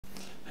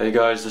Hey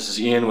guys, this is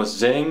Ian with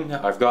Zing.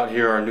 I've got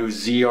here our new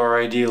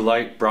ZRID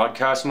Lite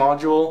broadcast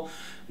module.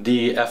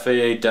 The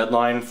FAA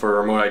deadline for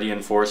remote ID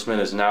enforcement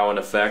is now in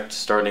effect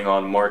starting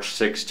on March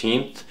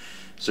 16th.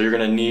 So you're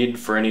going to need,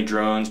 for any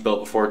drones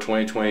built before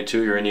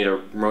 2022, you're going to need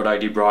a remote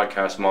ID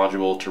broadcast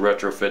module to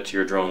retrofit to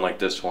your drone like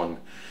this one.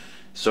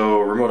 So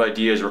remote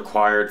ID is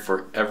required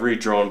for every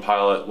drone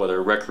pilot,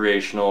 whether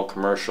recreational,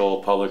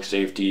 commercial, public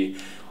safety.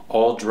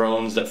 All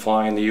drones that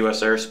fly in the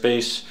US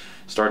airspace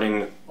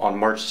starting on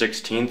March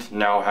 16th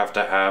now have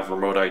to have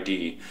remote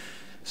ID.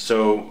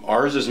 So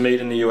ours is made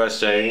in the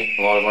USA.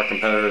 A lot of our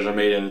competitors are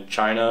made in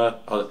China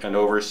and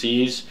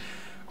overseas.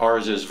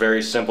 Ours is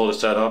very simple to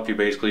set up. You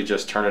basically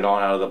just turn it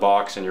on out of the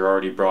box and you're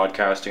already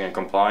broadcasting and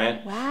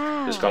compliant.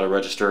 Wow. Just got to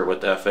register it with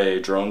the FAA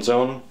Drone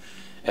Zone.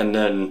 And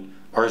then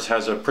ours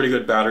has a pretty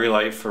good battery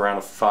life, around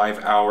a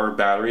 5-hour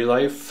battery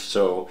life.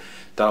 So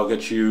that'll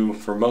get you,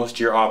 for most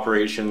of your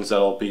operations,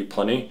 that'll be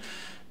plenty.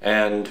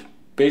 And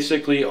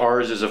basically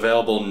ours is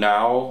available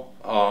now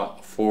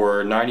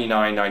for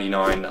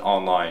 $99.99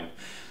 online.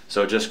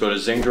 So just go to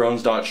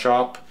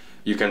zingdrones.shop.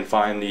 You can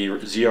find the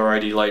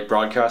ZRID Lite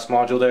broadcast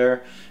module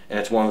there, and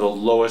it's one of the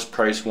lowest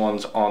priced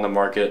ones on the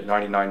market,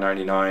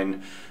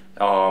 $99.99.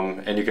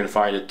 And you can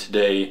find it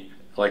today,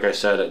 like I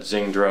said, at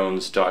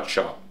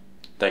zingdrones.shop.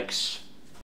 Thanks.